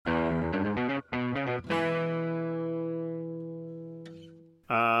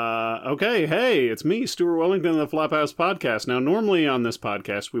Okay, hey, it's me, Stuart Wellington of the Flophouse Podcast. Now, normally on this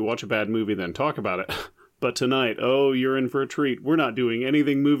podcast, we watch a bad movie, then talk about it. But tonight, you're in for a treat. We're not doing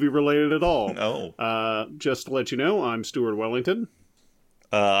anything movie-related at all. No. Just to let you know, I'm Stuart Wellington.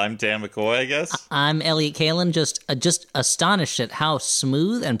 I'm Dan McCoy, I guess. I'm Elliot Kalin, just astonished at how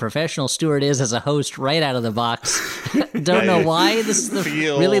smooth and professional Stuart is as a host right out of the box. Don't know why. This is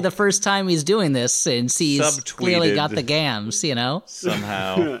really the first time he's doing this since he's clearly got the gams,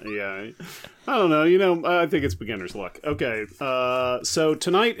 Somehow. Yeah. I don't know. I think it's beginner's luck. Okay. So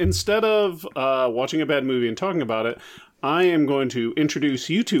tonight, instead of watching a bad movie and talking about it, I am going to introduce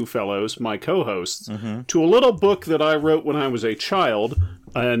you two fellows, my co-hosts, to a little book that I wrote when I was a child,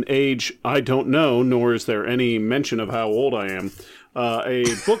 an age I don't know, nor is there any mention of how old I am. A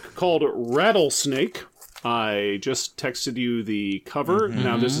book called Rattlesnake. I just texted you the cover.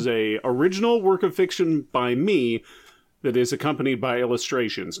 Now, this is a original work of fiction by me that is accompanied by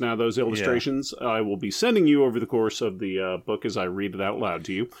illustrations. Now, those illustrations I will be sending you over the course of the book as I read it out loud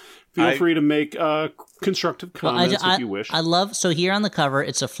to you. Feel free to make constructive comments if you wish. I love, so here on the cover,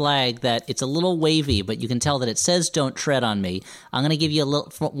 it's a flag that it's a little wavy, but you can tell that it says "Don't tread on me." I'm going to give you a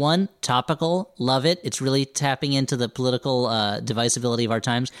little, one, topical, love it. It's really tapping into the political divisibility of our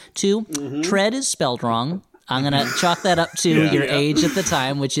times. Two, tread is spelled wrong. I'm going to chalk that up to your age at the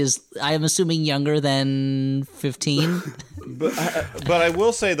time, which is, I am assuming, younger than 15. But I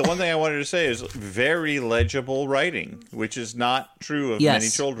will say, the one thing I wanted to say is very legible writing, which is not true of many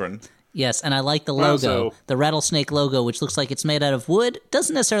children. Yes, and I like the logo, the Rattlesnake logo, which looks like it's made out of wood.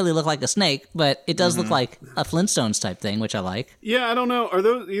 Doesn't necessarily look like a snake, but it does look like a Flintstones type thing, which I like. Yeah, I don't know. Are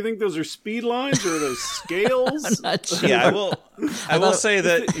those? You think those are speed lines or are those scales? I'm not sure. Yeah, I will say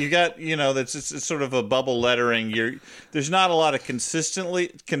that you got, that's it's sort of a bubble lettering. There's not a lot of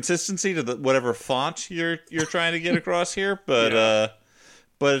consistency to whatever font you're trying to get across here, but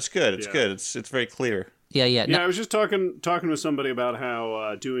it's good. It's good. It's very clear. Yeah. I was just talking with somebody about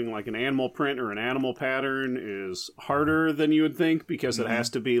how doing like an animal print or an animal pattern is harder than you would think because it has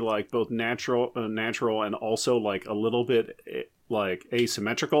to be like both natural and also like a little bit like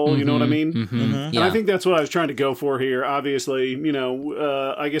asymmetrical. You know what I mean? And I think that's what I was trying to go for here. Obviously,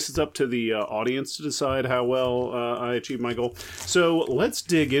 I guess it's up to the audience to decide how well I achieve my goal. So let's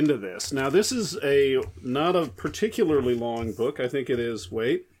dig into this. Now, this is not a particularly long book. I think it is.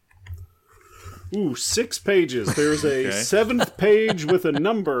 Wait. 6 pages. There's a 7th page with a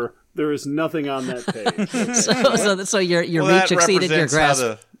number. There is nothing on that page. Okay. So your reach exceeded your grasp.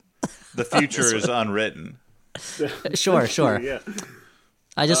 How the future is unwritten. Sure. Yeah.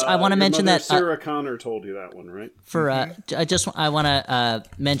 I want to mention that Sarah Connor told you that one, right? I want to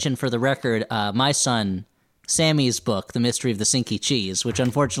mention for the record my son Sammy's book, The Mystery of the Sinky Cheese, which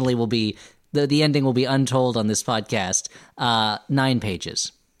unfortunately will be the ending will be untold on this podcast. 9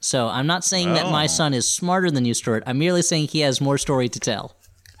 pages. So I'm not saying that my son is smarter than you, Stuart. I'm merely saying he has more story to tell.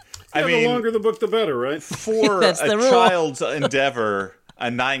 Yeah, the longer the book, the better, right? For a child's endeavor, a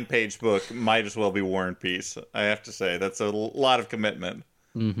 9-page book might as well be War and Peace. I have to say, that's a lot of commitment.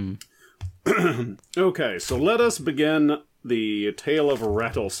 Okay, so let us begin the tale of a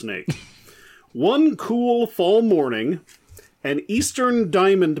rattlesnake. One cool fall morning, an eastern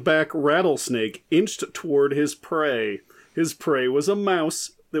diamondback rattlesnake inched toward his prey. His prey was a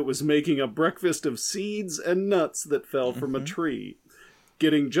mouse that was making a breakfast of seeds and nuts that fell from a tree.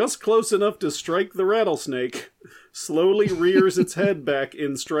 Getting just close enough to strike the rattlesnake, slowly rears its head back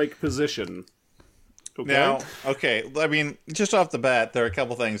in strike position. Okay? Now, I mean, just off the bat, there are a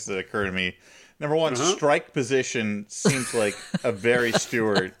couple things that occur to me. Number one, strike position seems like a very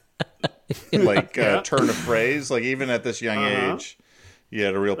Stuart turn of phrase. Like, even at this young age, you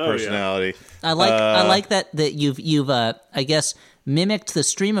had a real personality. I like that you've I guess mimicked the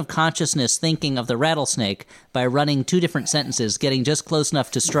stream of consciousness thinking of the rattlesnake by running 2 different sentences, getting just close enough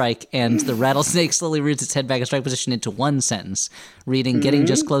to strike, and the rattlesnake slowly rears its head back in strike position into one sentence. Reading, getting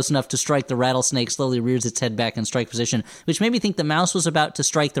just close enough to strike, the rattlesnake slowly rears its head back in strike position, which made me think the mouse was about to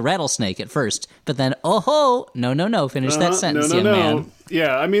strike the rattlesnake at first. But then, no, finish that sentence, young man.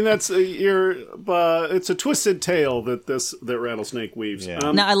 Yeah, I mean, that's it's a twisted tale that rattlesnake weaves. Yeah.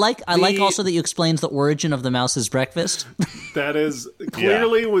 Now, I like also that you explained the origin of the mouse's breakfast. That is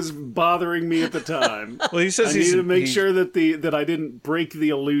clearly was bothering me at the time. Well, he says I needed to make sure that I didn't break the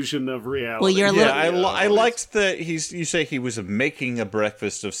illusion of reality. Well, I liked that you say he was making a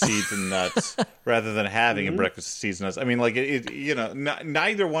breakfast of seeds and nuts rather than having a breakfast of seeds and nuts. I mean, like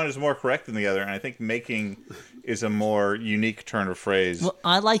neither one is more correct than the other, and I think making is a more unique turn of phrase. Well,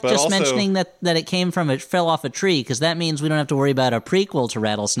 I like just mentioning that it fell off a tree, because that means we don't have to worry about a prequel to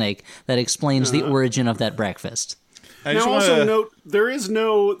Rattlesnake that explains the origin of that breakfast. Now, also note there is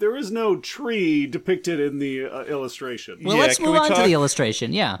no tree depicted in the illustration. Well, let's move on to the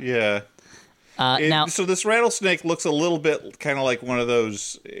illustration. Yeah. Yeah. So this rattlesnake looks a little bit kind of like one of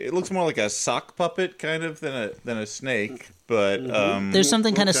those. It looks more like a sock puppet kind of than a snake. But there's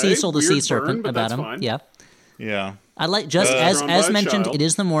something kind of Cecil the sea serpent about him. Fine. Yeah. Yeah. I like just as mentioned. It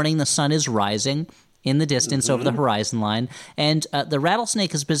is the morning. The sun is rising in the distance over the horizon line, and the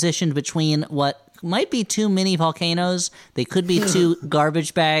rattlesnake is positioned between what might be two mini volcanoes. They could be two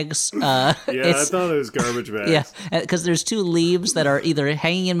garbage bags. I thought it was garbage bags. Yeah, because there's two leaves that are either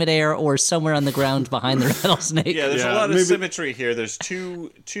hanging in midair or somewhere on the ground behind the rattlesnake. Yeah, there's a lot of symmetry here. There's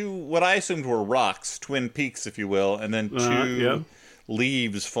two what I assumed were rocks, twin peaks, if you will, and then two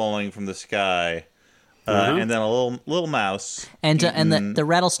leaves falling from the sky. And then a little mouse. And the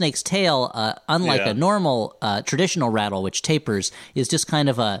rattlesnake's tail, unlike a normal traditional rattle, which tapers, is just kind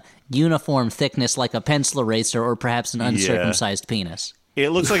of a uniform thickness like a pencil eraser or perhaps an uncircumcised penis. It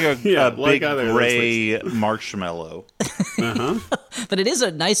looks like a big gray marshmallow. But it is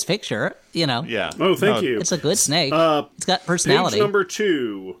a nice picture, you know. Yeah. Oh, thank you. It's a good snake. It's got personality. Page number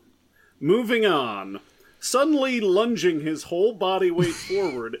 2. Moving on. Suddenly lunging his whole body weight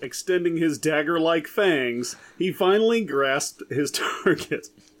forward, extending his dagger-like fangs, he finally grasped his target.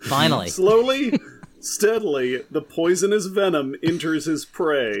 Finally. Slowly, steadily, the poisonous venom enters his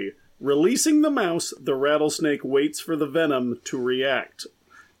prey. Releasing the mouse, the rattlesnake waits for the venom to react.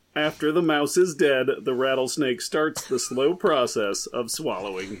 After the mouse is dead, the rattlesnake starts the slow process of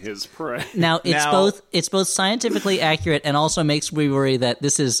swallowing his prey. Now, it's both scientifically accurate and also makes me worry that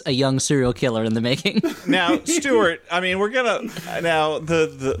this is a young serial killer in the making. Now, Stuart, I mean, we're gonna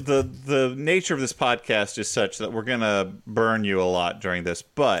the nature of this podcast is such that we're gonna burn you a lot during this,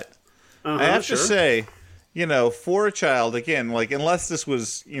 but I have to say, you know, for a child, again, like unless this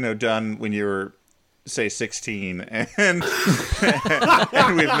was done when you were, say, 16 and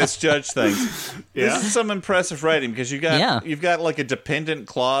we've misjudged things. This is some impressive writing because you've got like a dependent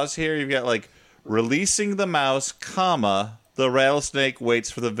clause here. You've got like releasing the mouse, comma, the rattlesnake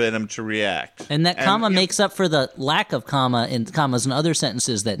waits for the venom to react. And that comma makes up for the lack of commas in other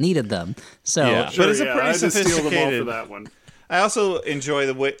sentences that needed them. So but it's a pretty I just sophisticated steal them all for that one. I also enjoy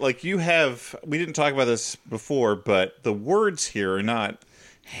the way, like, we didn't talk about this before, but the words here are not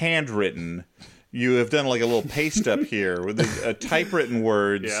handwritten. You have done like a little paste up here with typewritten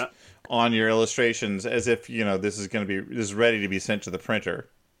words on your illustrations, as if this is ready to be sent to the printer.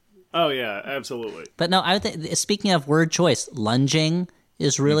 Oh yeah, absolutely. But no, I think speaking of word choice, lunging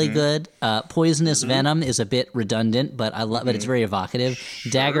is really good. Poisonous venom is a bit redundant, but I love. But it's very evocative.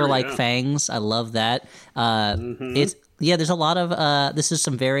 Dagger-like fangs, I love that. There's a lot of this is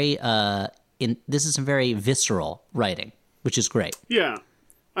some very visceral writing, which is great. Yeah.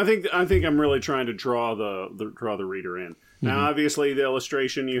 I think I'm really trying to draw the reader in. Now, obviously, the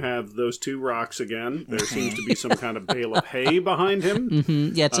illustration, you have those two rocks again. There seems to be some kind of bale of hay behind him.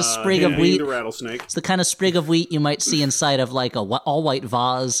 Yeah, it's a sprig of wheat. The rattlesnake. It's the kind of sprig of wheat you might see inside of like a all-white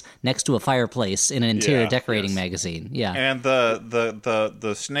vase next to a fireplace in an interior decorating magazine. Yeah, and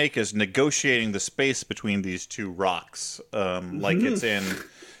the snake is negotiating the space between these two rocks, like it's in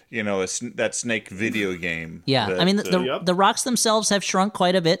that Snake video game. Yeah, I mean, the rocks themselves have shrunk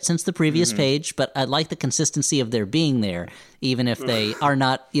quite a bit since the previous page, but I like the consistency of their being there, even if they are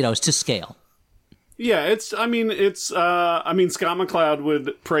not, to scale. Yeah, Scott McCloud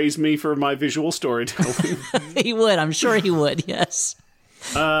would praise me for my visual storytelling. He would, I'm sure he would, yes.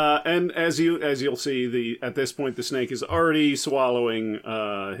 And as you'll see, at this point the snake is already swallowing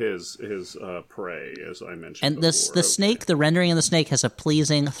his prey, as I mentioned. And the snake, the rendering of the snake has a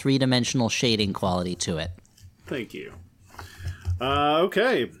pleasing 3-dimensional shading quality to it. Thank you.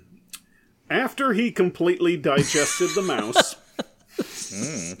 Okay. After he completely digested the mouse.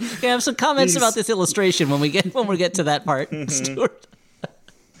 I have some comments about this illustration when we get to that part, Stuart.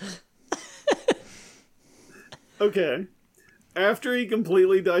 Okay. After he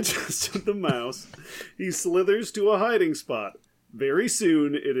completely digested the mouse, he slithers to a hiding spot. Very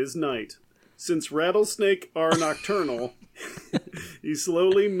soon it is night. Since rattlesnake are nocturnal, he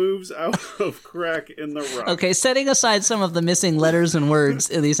slowly moves out of crack in the rock. Okay, setting aside some of the missing letters and words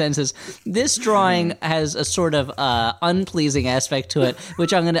in these sentences, this drawing has a sort of unpleasing aspect to it,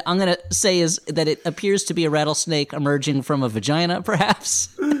 which I'm gonna say is that it appears to be a rattlesnake emerging from a vagina, perhaps.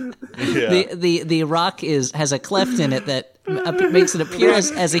 Yeah. The rock has a cleft in it that makes it appear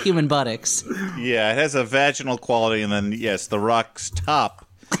as a human buttocks. Yeah, it has a vaginal quality, and then yes, the rock's top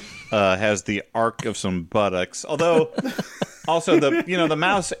has the arc of some buttocks. Although, also the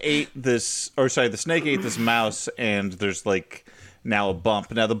mouse ate this, or sorry, the snake ate this mouse, and there's like now a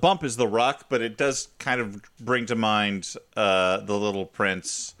bump. Now the bump is the rock, but it does kind of bring to mind the Little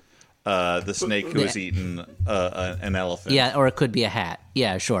Prince, the snake who has eaten an elephant. Yeah, or it could be a hat.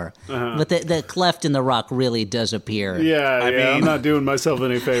 Yeah, sure. But the cleft in the rock really does appear. Yeah, I mean, I'm not doing myself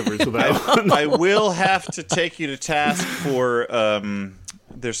any favors with that one. I will have to take you to task for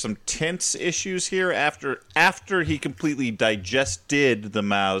there's some tense issues here. After he completely digested the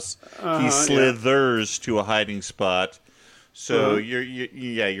mouse, he slithers to a hiding spot. So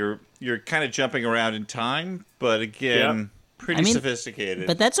you're kind of jumping around in time, but again, pretty sophisticated.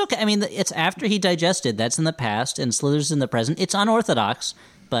 But that's okay. I mean, it's after he digested. That's in the past, and slithers in the present. It's unorthodox,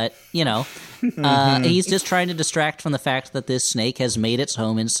 but he's just trying to distract from the fact that this snake has made its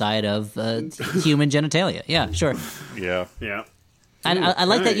home inside of human genitalia. Yeah, sure. Yeah. And I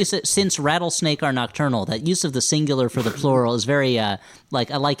like that you said, since rattlesnake are nocturnal, that use of the singular for the plural is very, I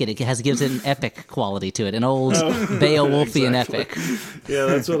like it. It gives it an epic quality to it, an old Beowulfian epic. Yeah,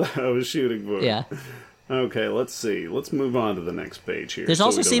 that's what I was shooting for. Yeah. Okay, let's see. Let's move on to the next page here. There's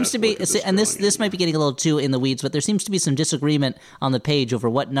also seems to be, and this might be getting a little too in the weeds, but there seems to be some disagreement on the page over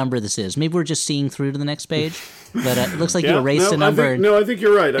what number this is. Maybe we're just seeing through to the next page, but it looks like you erased a number. I think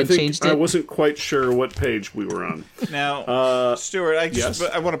you're right. I think changed I it. wasn't quite sure what page we were on. Now, Stuart,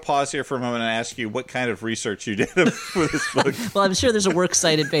 I want to pause here for a moment and ask you what kind of research you did for this book. Well, I'm sure there's a works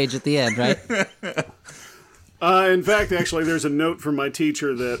cited page at the end, right? In fact, actually, there's a note from my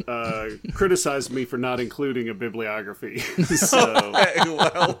teacher that criticized me for not including a bibliography.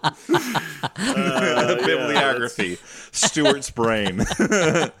 Bibliography. Stuart's brain.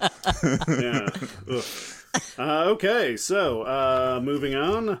 Yeah. Okay, so moving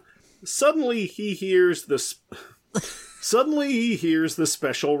on. Suddenly he hears the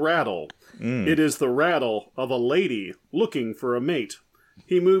special rattle. It is the rattle of a lady looking for a mate.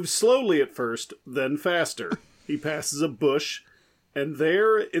 He moves slowly at first, then faster. He passes a bush, and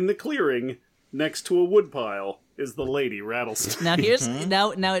there in the clearing, next to a woodpile, is the lady Rattlesnake. Now here's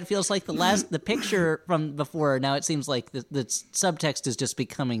now it feels like the picture from before. Now it seems like the subtext is just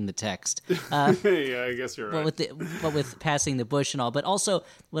becoming the text. Yeah, I guess you're right. But with passing the bush and all. But also,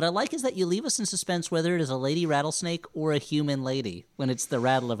 what I like is that you leave us in suspense whether it is a lady rattlesnake or a human lady when it's the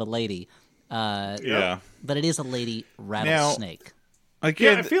rattle of a lady. Yeah, but it is a lady rattlesnake.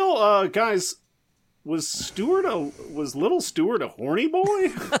 Again, I feel, guys. Was little Stuart a horny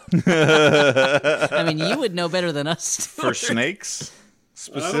boy? I mean, you would know better than us, Stuart. For snakes,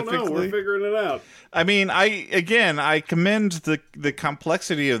 specifically? I don't know. We're figuring it out. I mean, I commend the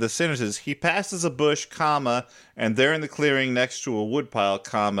complexity of the sentences. He passes a bush, comma, and there in the clearing next to a woodpile,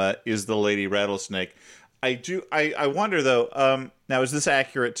 comma, is the lady rattlesnake. I wonder, though, now, is this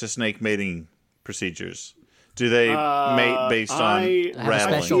accurate to snake mating procedures? Do they mate based on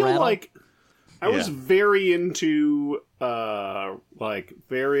rattling? I feel like I was very into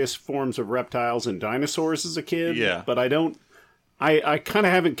various forms of reptiles and dinosaurs as a kid. Yeah. But I kind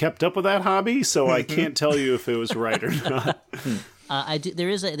of haven't kept up with that hobby, so I can't tell you if it was right or not. There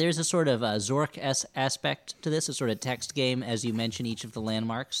is a sort of Zork aspect to this, a sort of text game as you mention each of the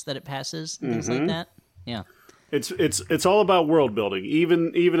landmarks that it passes, things like that. Yeah. It's all about world building.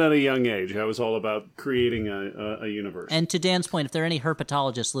 Even at a young age, I was all about creating a universe. And to Dan's point, if there are any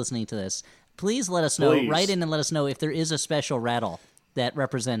herpetologists listening to this, please let us know. Write in and let us know if there is a special rattle that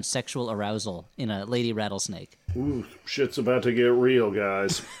represents sexual arousal in a lady rattlesnake. Ooh, shit's about to get real,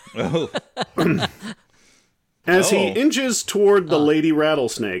 guys. As he inches toward the lady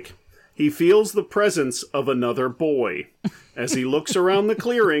rattlesnake, he feels the presence of another boy. As he looks around the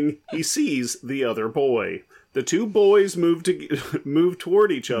clearing, he sees the other boy. The two boys move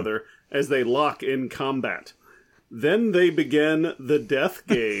toward each other as they lock in combat. Then they begin the death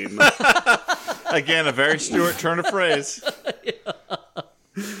game. Again, a very Stuart turn of phrase.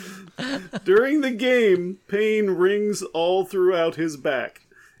 During the game, pain rings all throughout his back.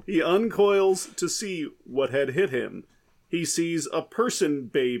 He uncoils to see what had hit him. He sees a person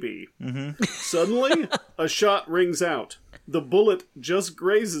baby. Suddenly, a shot rings out. The bullet just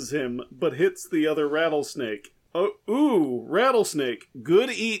grazes him, but hits the other rattlesnake. Oh, ooh, rattlesnake, good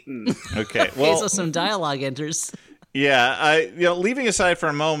eatin'. Okay, well, so some dialogue enters. Yeah, leaving aside for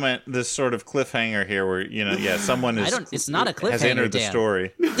a moment this sort of cliffhanger here, where someone is. It's not a cliffhanger. Has entered the Dan.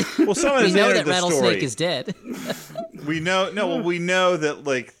 story. Well, someone has entered the story. We know that rattlesnake is dead. We know. No, well, we know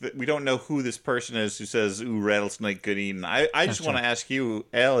that we don't know who this person is who says, "Ooh, rattlesnake, good eating." I just want to ask you,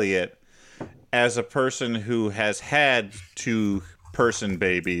 Elliot, as a person who has had two person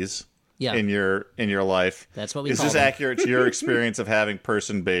babies. Yeah. In your life, that's what we. Is call this them. accurate to your experience of having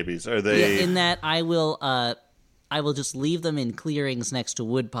person babies? Are they? Yeah, in that I will just leave them in clearings next to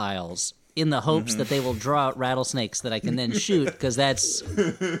wood piles, in the hopes that they will draw out rattlesnakes that I can then shoot, because that's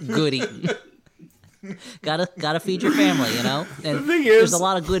good eating. Gotta feed your family, you know. And the thing there's is, a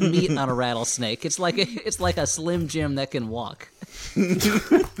lot of good meat on a rattlesnake. It's like a Slim Jim that can walk.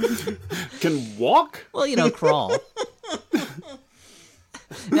 can walk? Well, you know, crawl.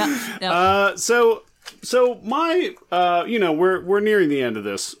 Now, So my, we're nearing the end of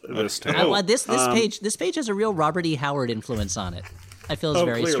this tale. This page has a real Robert E. Howard influence on it. I feel it's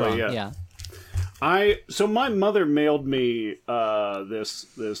very clearly, strong. yeah. Yeah. My mother mailed me this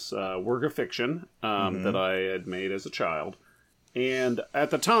work of fiction that I had made as a child, and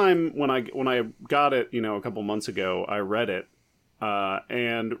at the time when I got it, a couple months ago, I read it.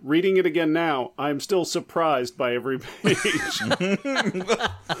 And reading it again now, I'm still surprised by every page.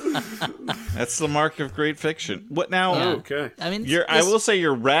 That's the mark of great fiction. What now? Yeah. Okay. I mean, I will say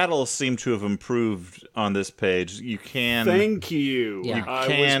your rattles seem to have improved on this page. You can. Thank you. Yeah.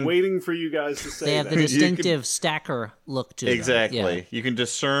 I was waiting for you guys to say they have that. the distinctive stacker look to them. Exactly. Yeah. You can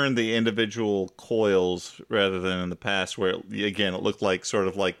discern the individual coils rather than in the past where, again, it looked like sort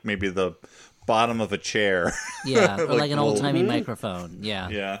of like maybe the bottom of a chair. Yeah, or like an old-timey microphone. Yeah.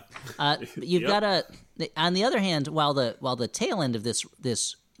 Yeah. You've got on the other hand, while the tail end of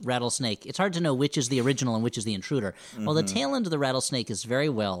this rattlesnake, it's hard to know which is the original and which is the intruder. While the tail end of the rattlesnake is very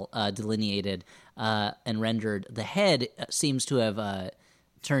well delineated and rendered, the head seems to have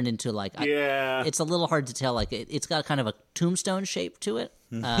turned into like it's a little hard to tell. Like it's got kind of a tombstone shape to it,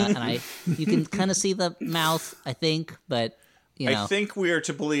 and you can kind of see the mouth, I think, but. I think we are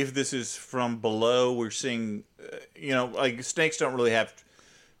to believe this is from below. We're seeing, like snakes don't really have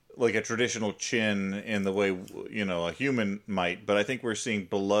like a traditional chin in the way, a human might. But I think we're seeing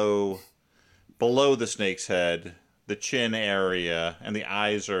below the snake's head, the chin area, and the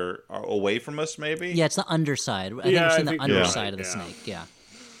eyes are away from us, maybe? Yeah, it's the underside. I think we're seeing the underside of the snake, yeah.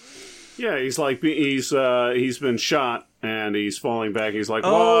 Yeah, he's like, he's been shot, and he's falling back. He's like,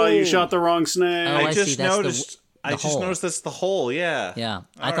 "Whoa, you shot the wrong snake." Oh, I just noticed... I just hole. noticed that's the hole, yeah. Yeah.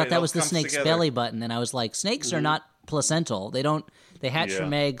 I thought that was the snake's belly button, and I was like, snakes are not placental. They hatch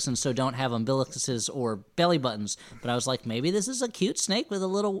from eggs and so don't have umbilicuses or belly buttons. But I was like, maybe this is a cute snake with a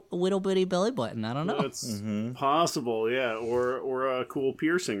little bitty belly button. I don't know. It's possible, yeah. Or a cool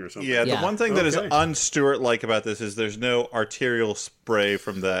piercing or something. Yeah, the one thing that is un-Stuart-like about this is there's no arterial spray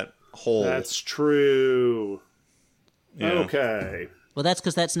from that hole. That's true. Yeah. Okay. Well, that's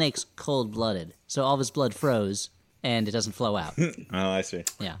because that snake's cold-blooded. So all of his blood froze, and it doesn't flow out. Oh, I see.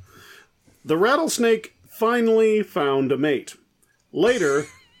 Yeah. The rattlesnake finally found a mate. Later,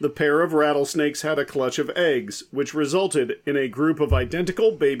 the pair of rattlesnakes had a clutch of eggs, which resulted in a group of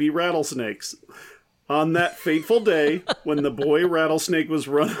identical baby rattlesnakes. On that fateful day, when the boy rattlesnake was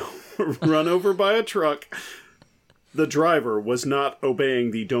run over by a truck, the driver was not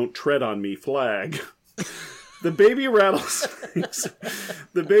obeying the "Don't Tread on Me" flag. The baby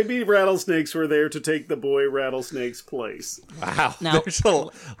rattlesnakes were there to take the boy rattlesnake's place. Wow, now, there's a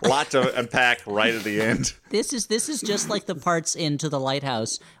lot to unpack right at the end. This is just like the parts into the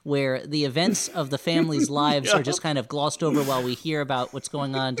lighthouse where the events of the family's lives are just kind of glossed over while we hear about what's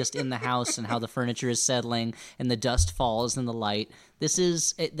going on just in the house and how the furniture is settling and the dust falls in the light. This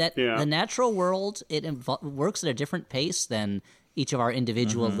is the natural world. It works at a different pace than each of our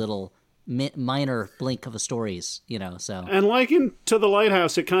individual little minor blink of a stories, so. And like in To the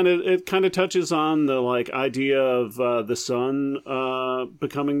Lighthouse, it kind of touches on the idea of the son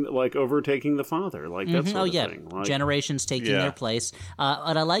becoming overtaking the father, that sort of thing. Generations taking their place.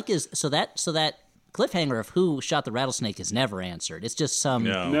 What I like is so that cliffhanger of who shot the rattlesnake is never answered. It's just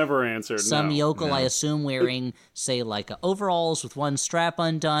never answered. Some yokel, I assume, wearing say overalls with one strap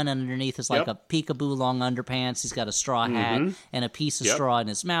undone, and underneath is a peekaboo long underpants. He's got a straw hat and a piece of straw in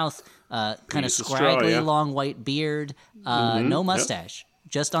his mouth. Kind of scraggly, long white beard. No mustache.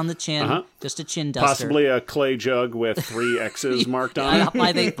 Just on the chin, just a chin duster. Possibly a clay jug with 3 X's marked on it.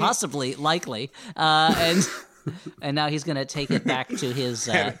 I think likely. And now he's going to take it back to his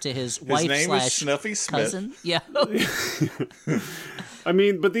wife name is Snuffy Smith. cousin. Yeah. I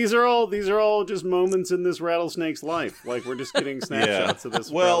mean, but these are all just moments in this rattlesnake's life. We're just getting snapshots of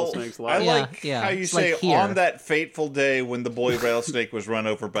this rattlesnake's life. I like how you say on that fateful day when the boy rattlesnake was run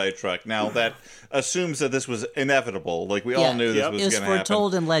over by a truck. Now that assumes that this was inevitable. We all knew this was going to happen. It's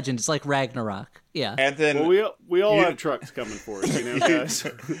foretold in legend. It's like Ragnarok. Yeah. And then we all have trucks coming for us, guys.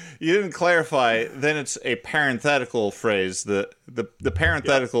 You didn't clarify. Then it's a parenthetical phrase. The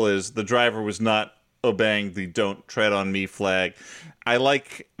parenthetical is the driver was not obeying the "Don't tread on me" flag. I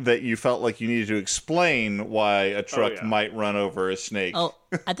like that you felt like you needed to explain why a truck might run over a snake. Oh,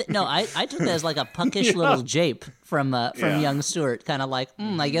 I took that as like a puckish little jape from young Stuart, kind of like,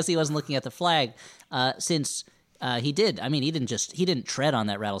 I guess he wasn't looking at the flag, since he did. I mean, he didn't tread on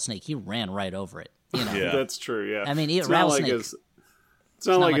that rattlesnake; he ran right over it. You know, That's true. Yeah, I mean, it's rattlesnake. It's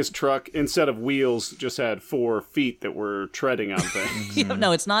not like his truck, instead of wheels, just had 4 feet that were treading on things.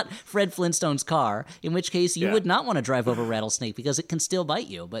 No, it's not Fred Flintstone's car, in which case you would not want to drive over rattlesnake because it can still bite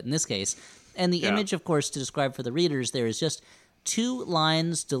you. But in this case, and the image, of course, to describe for the readers, there is just 2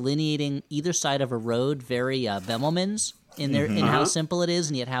 lines delineating either side of a road, very Bemelmans in how simple it is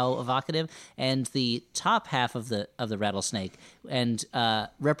and yet how evocative. And the top half of the rattlesnake, and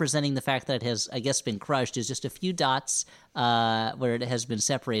representing the fact that it has, I guess, been crushed, is just a few dots where it has been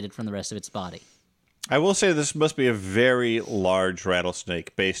separated from the rest of its body. I will say this must be a very large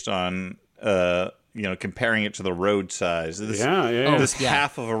rattlesnake based on comparing it to the road size. This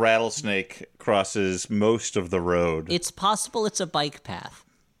half of a rattlesnake crosses most of the road. It's possible it's a bike path.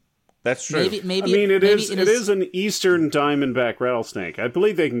 That's true. Maybe it is an eastern diamondback rattlesnake. I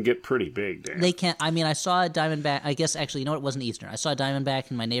believe they can get pretty big, Dan. They can. I mean, I saw a diamondback. I guess actually, you know what? It wasn't eastern. I saw a diamondback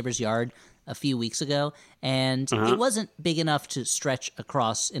in my neighbor's yard a few weeks ago, and it wasn't big enough to stretch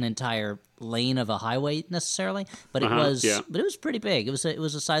across an entire lane of a highway necessarily, but it was. Yeah. But it was pretty big. It was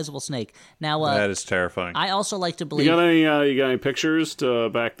a sizable snake. Now that is terrifying. I also like to believe. You got any pictures to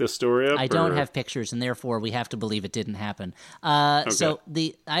back this story up? I don't have pictures, and therefore we have to believe it didn't happen. So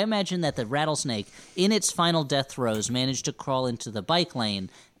I imagine that the rattlesnake, in its final death throes, managed to crawl into the bike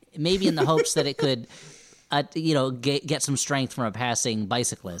lane, maybe in the hopes that it could. Get some strength from a passing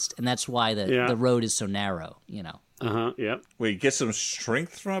bicyclist, and that's why the road is so narrow. Wait, get some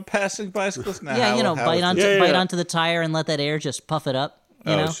strength from a passing bicyclist? Now, bite onto the tire and let that air just puff it up.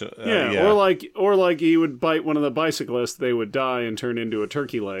 Or like he would bite one of the bicyclists, they would die and turn into a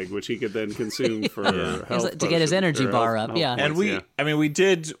turkey leg, which he could then consume for health to get his energy bar up. And we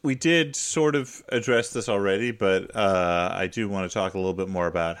did sort of address this already, but I do want to talk a little bit more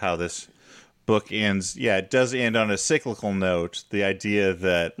about how this book ends. It does end on a cyclical note. The idea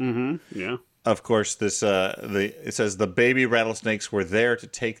that, of course, this it says the baby rattlesnakes were there to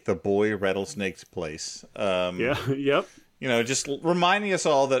take the boy rattlesnake's place. Just reminding us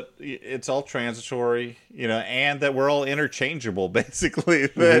all that it's all transitory, and that we're all interchangeable, basically.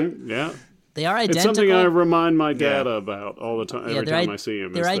 They are identical. It's something I remind my dad about all the time. Every time I see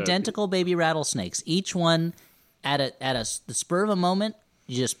him, they're identical baby rattlesnakes. Each one, at the spur of a moment.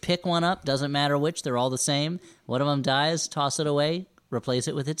 You just pick one up, doesn't matter which, they're all the same. One of them dies, toss it away, replace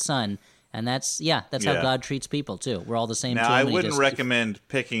it with its son. And that's how God treats people, too. We're all the same. Now, I wouldn't recommend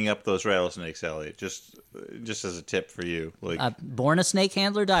picking up those rattlesnakes, Elliot, just as a tip for you. Born a snake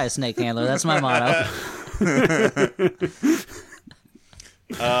handler, die a snake handler. That's my motto.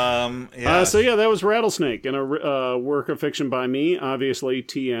 That was Rattlesnake, and a work of fiction by me. Obviously,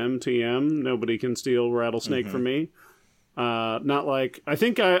 TM. Nobody can steal Rattlesnake from me. Not like I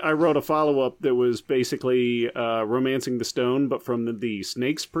think I wrote a follow-up that was basically Romancing the Stone, but from the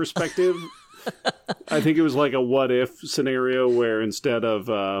snake's perspective. I think it was like a what-if scenario where instead of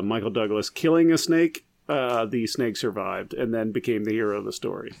Michael Douglas killing a snake, the snake survived and then became the hero of the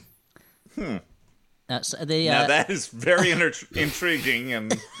story. Now that is very intriguing,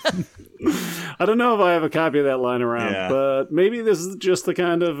 and I don't know if I have a copy of that lying around, but maybe this is just the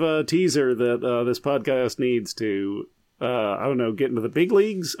kind of teaser that this podcast needs to. I don't know, get into the big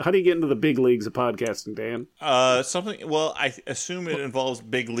leagues? How do you get into the big leagues of podcasting, Dan? I assume it involves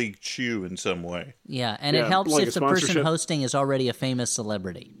Big League Chew in some way. Yeah, and it helps if the person hosting is already a famous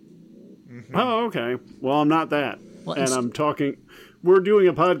celebrity. Oh, okay. Well, I'm not that. I'm talking... We're doing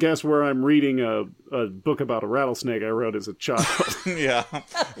a podcast where I'm reading a book about a rattlesnake I wrote as a child.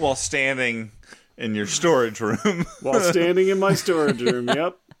 While standing in your storage room. While standing in my storage room,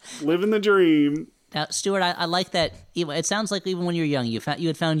 yep. Living the dream. Now, Stuart, I like that. It sounds like even when you were young, you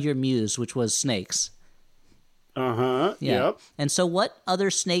had found your muse, which was snakes. Yep. And so what other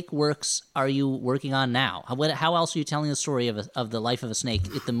snake works are you working on now? How else are you telling the story of the life of a snake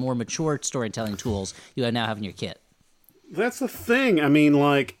with the more mature storytelling tools you now have in your kit? That's the thing. I mean,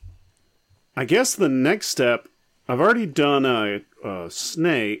 I guess the next step, I've already done a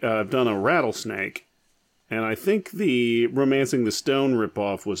snake. I've done a rattlesnake. And I think the Romancing the Stone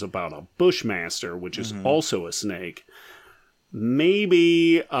ripoff was about a bushmaster, which is also a snake.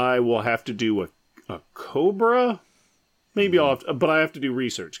 Maybe I will have to do a cobra. Maybe but I have to do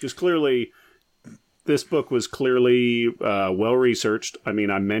research because clearly this book was clearly well researched. I mean,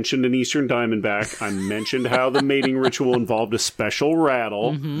 I mentioned an Eastern Diamondback. I mentioned how the mating ritual involved a special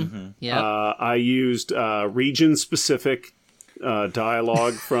rattle. Yeah. I used region-specific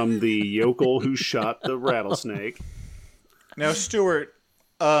dialogue from the yokel who shot the rattlesnake. Now, Stuart,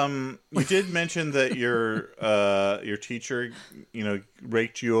 you did mention that your teacher,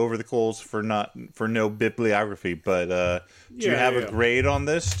 raked you over the coals for no bibliography, but do you have a grade on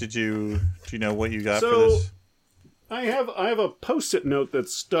this? Do you know what you got for this? I have a Post-it note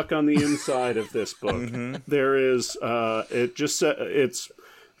that's stuck on the inside of this book. There is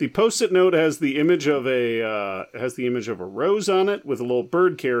the Post-it note has the image of a rose on it with a little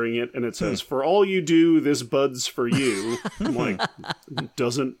bird carrying it, and it says, "For all you do, this bud's for you." I'm like,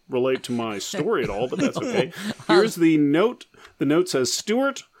 doesn't relate to my story at all, but that's okay. Here's the note. The note says,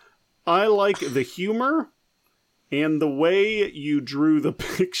 "Stuart, I like the humor and the way you drew the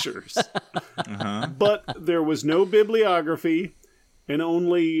pictures." But there was no bibliography and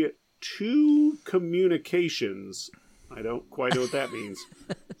only 2 communications. I don't quite know what that means.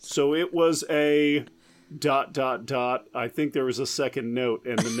 So it was a ... I think there was a second note,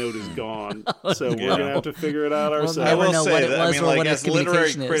 and the note is gone. So we're going to have to figure it out ourselves. I will say that, as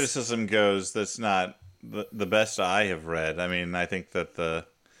literary criticism goes, that's not the best I have read. I mean, I think that the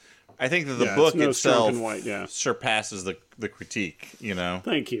book itself surpasses the critique,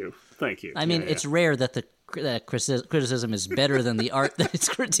 Thank you. I mean, it's rare that the criticism is better than the art that it's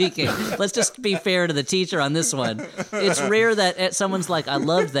critiquing. Let's just be fair to the teacher on this one. It's rare that someone's like, "I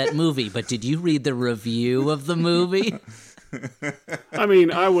loved that movie, but did you read the review of the movie?" I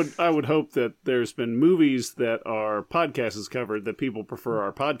mean, I would hope that there's been movies that our podcast has covered that people prefer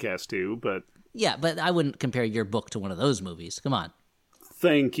our podcast to, but... Yeah, but I wouldn't compare your book to one of those movies. Come on.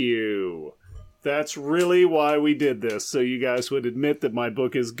 Thank you. That's really why we did this, so you guys would admit that my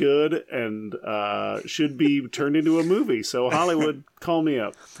book is good and should be turned into a movie. So Hollywood, call me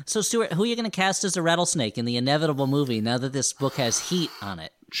up. So Stuart, who are you going to cast as a rattlesnake in the inevitable movie now that this book has heat on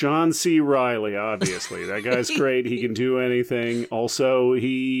it? John C. Reilly, obviously. That guy's great. He can do anything. Also,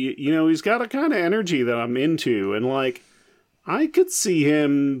 he's got a kind of energy that I'm into, and I could see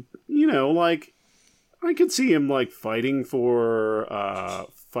him, fighting for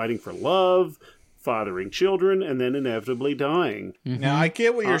love, fathering children, and then inevitably dying. Now, I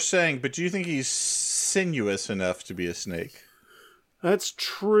get what you're saying, but do you think he's sinuous enough to be a snake? That's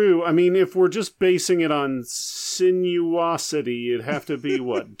true. I mean, if we're just basing it on sinuosity, it'd have to be,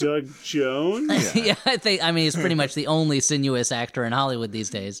 what, Doug Jones? Yeah, he's pretty much the only sinuous actor in Hollywood these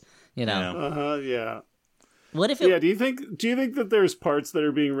days, Yeah. What if it... Yeah, do you think that there's parts that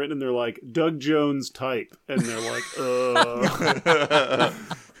are being written and they're like, Doug Jones type, and they're like,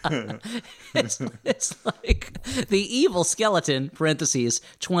 It's like the evil skeleton, parentheses,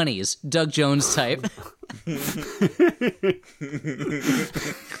 20s, Doug Jones type. You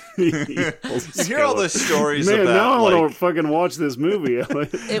hear all the stories about... now I want to fucking watch this movie. You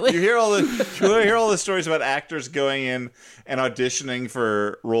hear all the stories about actors going in and auditioning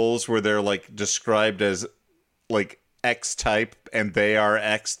for roles where they're described as X type and they are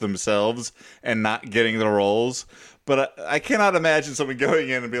X themselves and not getting the roles. But I cannot imagine someone going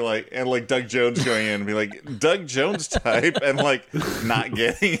in and be like Doug Jones going in and be like, Doug Jones type, and not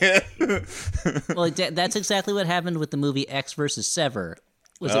getting it. Well, that's exactly what happened with the movie X versus Sever.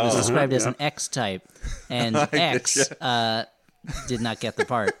 It was described as an X type, and X did not get the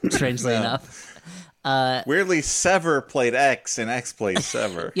part, strangely enough. Weirdly, Sever played X and X played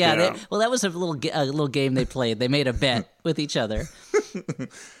Sever. Yeah. That was a little game they played. They made a bet with each other.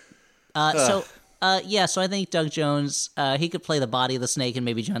 So I think Doug Jones, he could play the body of the snake, and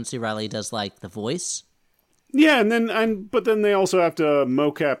maybe John C. Reilly does the voice. Yeah, but then they also have to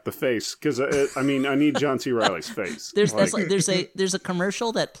mocap the face because I need John C. Reilly's face. There's a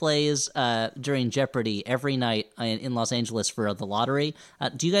commercial that plays during Jeopardy every night in Los Angeles for the lottery.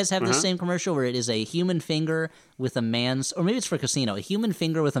 Do you guys have the same commercial where it is a human finger with a man's, or maybe it's for casino, a human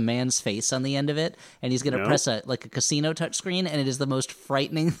finger with a man's face on the end of it, and he's going to press a casino touchscreen, and it is the most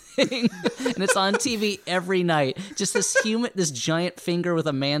frightening thing, and it's on TV every night. Just this giant finger with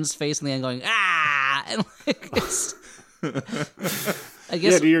a man's face on the end going ah, and it's. I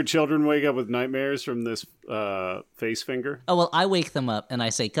guess. Yeah, do your children wake up with nightmares from this face finger? Oh, well, I wake them up and I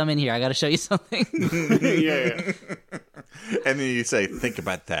say, "Come in here, I got to show you something." Yeah. And then you say, "Think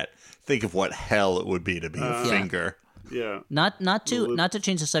about that. Think of what hell it would be to be a finger." Yeah. Not to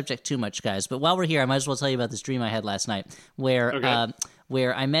change the subject too much, guys, but while we're here, I might as well tell you about this dream I had last night where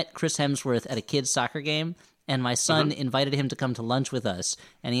I met Chris Hemsworth at a kid's soccer game, and my son invited him to come to lunch with us,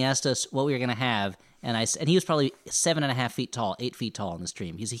 and he asked us what we were going to have, And he was probably 7.5 feet tall, 8 feet tall in this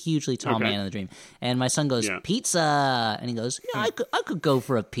dream. He's a hugely tall man in the dream. And my son goes, pizza. And he goes, yeah, I could go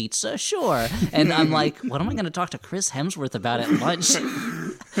for a pizza, sure. And I'm like, what am I going to talk to Chris Hemsworth about at lunch?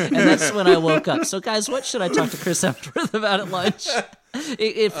 And that's when I woke up. So guys, what should I talk to Chris Hemsworth about at lunch?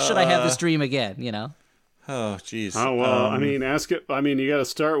 Should I have this dream again, you know? Oh, jeez. Oh, well, I mean, ask it. I mean, you got to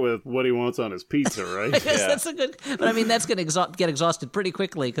start with what he wants on his pizza, right? That's a good. But I mean, that's going to get exhausted pretty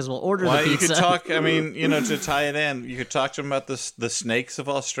quickly because we'll order the pizza. You could talk. I mean, to tie it in, you could talk to him about the snakes of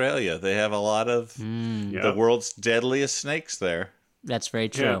Australia. They have a lot of the world's deadliest snakes there. That's very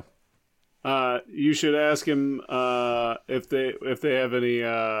true. Yeah. You should ask him if they have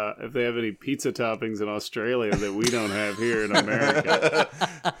any pizza toppings in Australia that we don't have here in America.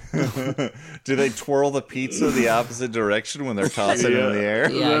 Do they twirl the pizza the opposite direction when they're tossing it in the air?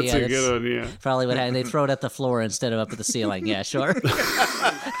 Yeah, that's a good one. Yeah, probably what happened. They throw it at the floor instead of up at the ceiling. Yeah, sure.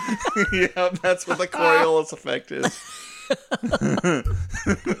 Yeah, that's what the Coriolis effect is.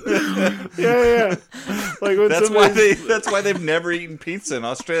 yeah. Like when that's why they've never eaten pizza in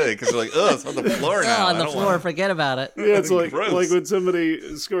Australia, because they're like, oh, it's on the floor now. On the floor, forget about it. Yeah, it's like when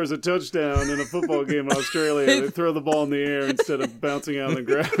somebody scores a touchdown in a football game in Australia, they throw the ball in the air instead of bouncing out on the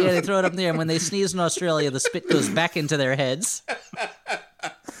ground. Yeah, they throw it up in the air, and when they sneeze in Australia, the spit goes back into their heads.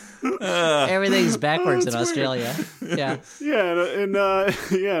 Everything's backwards in Australia. Yeah. Yeah, in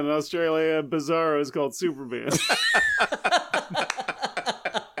Australia, Bizarro is called Superman.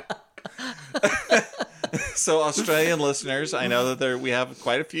 So, Australian listeners, I know that we have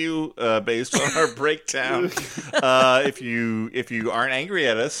quite a few based on our breakdown. If you aren't angry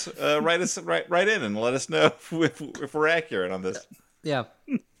at us, write in and let us know if we're accurate on this. Yeah.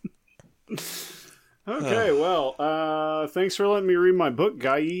 Okay, well, thanks for letting me read my book,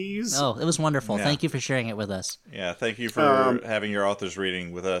 guys. Oh, it was wonderful. Yeah. Thank you for sharing it with us. Yeah, thank you for having your author's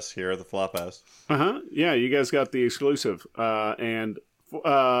reading with us here at the Flophouse. Yeah, you guys got the exclusive. And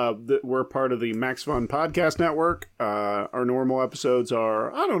we're part of the Max Fun Podcast Network. Our normal episodes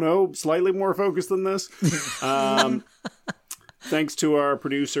are, I don't know, slightly more focused than this. Thanks to our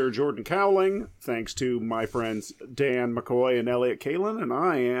producer, Jordan Cowling. Thanks to my friends, Dan McCoy and Elliot Kalin. And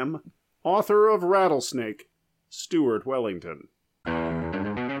I am author of Rattlesnake, Stuart Wellington.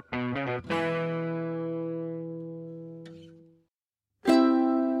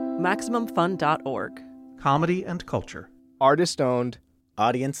 MaximumFun.org. Comedy and culture. Artist owned.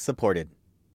 Audience supported.